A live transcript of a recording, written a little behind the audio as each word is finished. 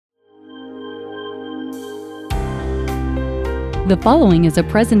The following is a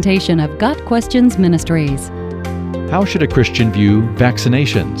presentation of Got Questions Ministries. How should a Christian view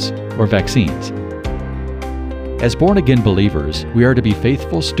vaccinations or vaccines? As born-again believers, we are to be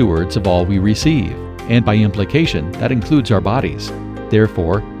faithful stewards of all we receive, and by implication, that includes our bodies.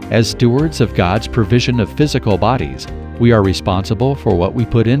 Therefore, as stewards of God's provision of physical bodies, we are responsible for what we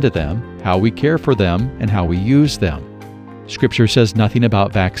put into them, how we care for them, and how we use them. Scripture says nothing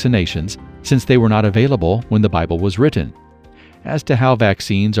about vaccinations, since they were not available when the Bible was written. As to how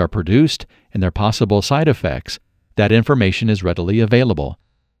vaccines are produced and their possible side effects, that information is readily available,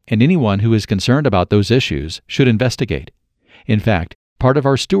 and anyone who is concerned about those issues should investigate. In fact, part of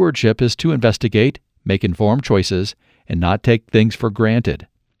our stewardship is to investigate, make informed choices, and not take things for granted.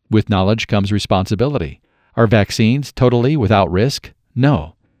 With knowledge comes responsibility. Are vaccines totally without risk?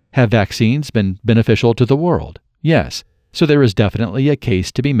 No. Have vaccines been beneficial to the world? Yes. So there is definitely a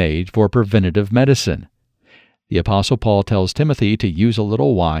case to be made for preventative medicine. The Apostle Paul tells Timothy to use a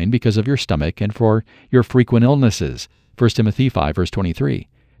little wine because of your stomach and for your frequent illnesses, 1 Timothy 5, verse 23.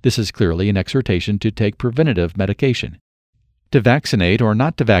 This is clearly an exhortation to take preventative medication. To vaccinate or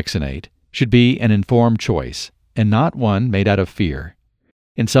not to vaccinate should be an informed choice, and not one made out of fear.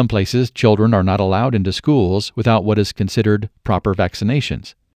 In some places, children are not allowed into schools without what is considered proper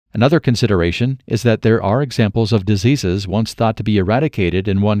vaccinations. Another consideration is that there are examples of diseases once thought to be eradicated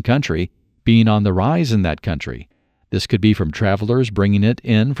in one country being on the rise in that country. This could be from travelers bringing it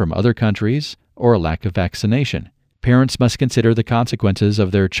in from other countries or a lack of vaccination. Parents must consider the consequences of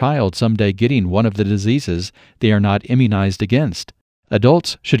their child someday getting one of the diseases they are not immunized against.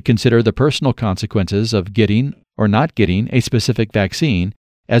 Adults should consider the personal consequences of getting or not getting a specific vaccine,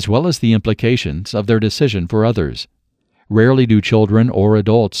 as well as the implications of their decision for others. Rarely do children or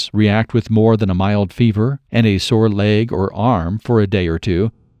adults react with more than a mild fever and a sore leg or arm for a day or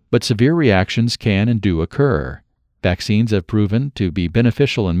two, but severe reactions can and do occur. Vaccines have proven to be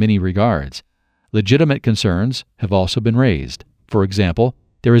beneficial in many regards. Legitimate concerns have also been raised. For example,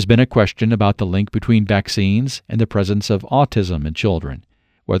 there has been a question about the link between vaccines and the presence of autism in children.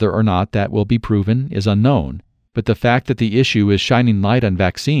 Whether or not that will be proven is unknown, but the fact that the issue is shining light on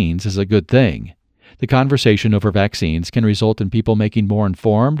vaccines is a good thing. The conversation over vaccines can result in people making more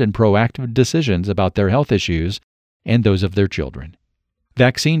informed and proactive decisions about their health issues and those of their children.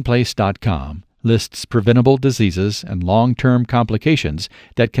 VaccinePlace.com lists preventable diseases and long-term complications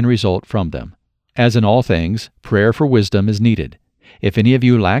that can result from them. As in all things, prayer for wisdom is needed. If any of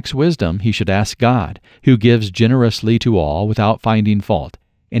you lacks wisdom, he should ask God, who gives generously to all without finding fault,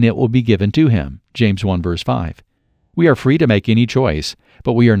 and it will be given to him. James 1, verse 5. We are free to make any choice,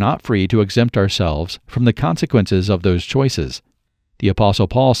 but we are not free to exempt ourselves from the consequences of those choices. The Apostle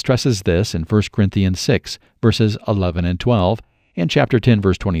Paul stresses this in 1 Corinthians 6, verses 11 and 12, and chapter 10,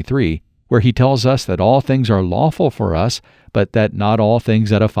 verse 23, where he tells us that all things are lawful for us, but that not all things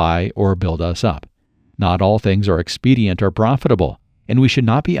edify or build us up. Not all things are expedient or profitable, and we should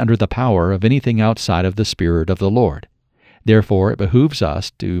not be under the power of anything outside of the Spirit of the Lord. Therefore, it behooves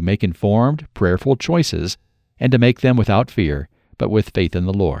us to make informed, prayerful choices, and to make them without fear, but with faith in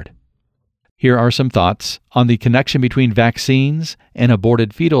the Lord. Here are some thoughts on the connection between vaccines and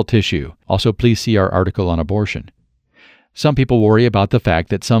aborted fetal tissue. Also, please see our article on abortion. Some people worry about the fact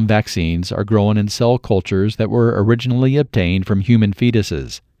that some vaccines are grown in cell cultures that were originally obtained from human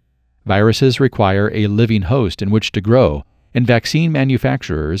fetuses. Viruses require a living host in which to grow, and vaccine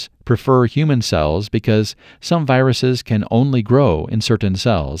manufacturers prefer human cells because some viruses can only grow in certain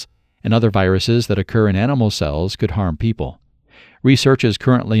cells, and other viruses that occur in animal cells could harm people. Research is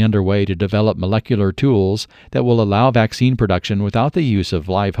currently underway to develop molecular tools that will allow vaccine production without the use of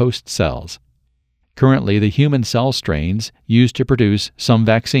live host cells. Currently, the human cell strains used to produce some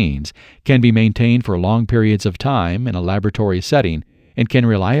vaccines can be maintained for long periods of time in a laboratory setting and can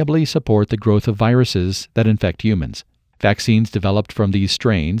reliably support the growth of viruses that infect humans. Vaccines developed from these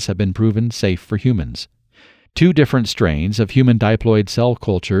strains have been proven safe for humans. 2 different strains of human diploid cell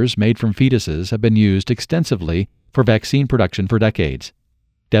cultures made from fetuses have been used extensively for vaccine production for decades.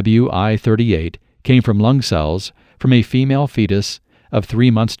 WI-38 came from lung cells from a female fetus of 3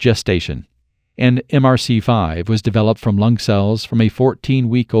 months gestation, and MRC5 was developed from lung cells from a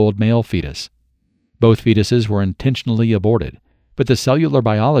 14-week-old male fetus. Both fetuses were intentionally aborted, but the cellular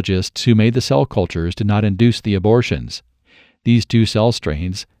biologists who made the cell cultures did not induce the abortions. These 2 cell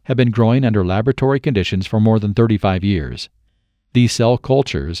strains have been growing under laboratory conditions for more than 35 years. These cell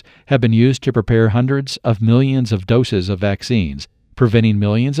cultures have been used to prepare hundreds of millions of doses of vaccines, preventing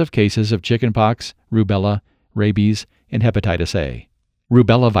millions of cases of chickenpox, rubella, rabies, and hepatitis A.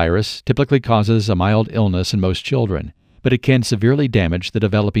 Rubella virus typically causes a mild illness in most children, but it can severely damage the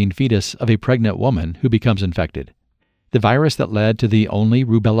developing fetus of a pregnant woman who becomes infected. The virus that led to the only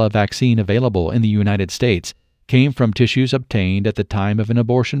rubella vaccine available in the United States came from tissues obtained at the time of an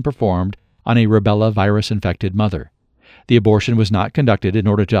abortion performed on a rubella virus-infected mother. The abortion was not conducted in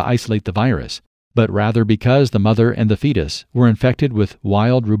order to isolate the virus, but rather because the mother and the fetus were infected with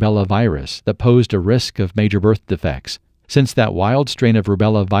wild rubella virus that posed a risk of major birth defects. Since that wild strain of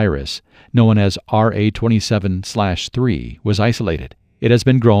rubella virus, known as RA27/3, was isolated, it has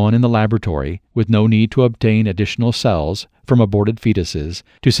been grown in the laboratory with no need to obtain additional cells from aborted fetuses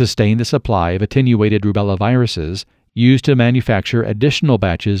to sustain the supply of attenuated rubella viruses used to manufacture additional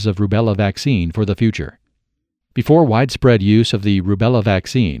batches of rubella vaccine for the future. Before widespread use of the rubella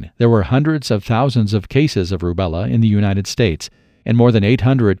vaccine, there were hundreds of thousands of cases of rubella in the United States and more than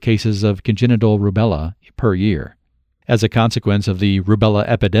 800 cases of congenital rubella per year. As a consequence of the rubella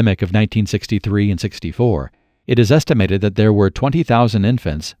epidemic of 1963 and 64, it is estimated that there were 20,000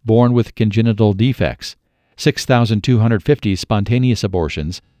 infants born with congenital defects, 6,250 spontaneous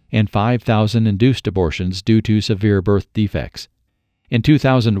abortions, and 5,000 induced abortions due to severe birth defects. In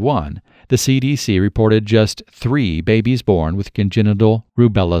 2001, the CDC reported just 3 babies born with congenital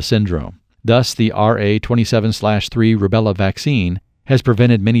rubella syndrome. Thus, the RA27/3 rubella vaccine has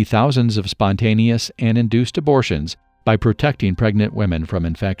prevented many thousands of spontaneous and induced abortions by protecting pregnant women from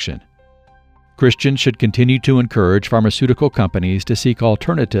infection. Christians should continue to encourage pharmaceutical companies to seek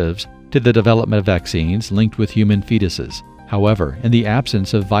alternatives to the development of vaccines linked with human fetuses. However, in the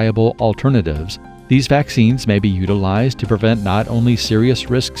absence of viable alternatives, these vaccines may be utilized to prevent not only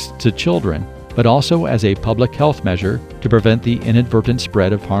serious risks to children, but also as a public health measure to prevent the inadvertent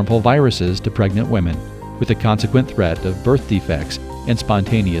spread of harmful viruses to pregnant women, with the consequent threat of birth defects and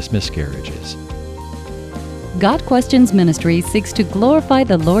spontaneous miscarriages. Got Questions Ministry seeks to glorify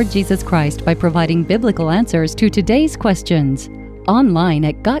the Lord Jesus Christ by providing biblical answers to today's questions. Online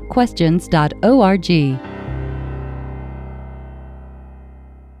at gotquestions.org.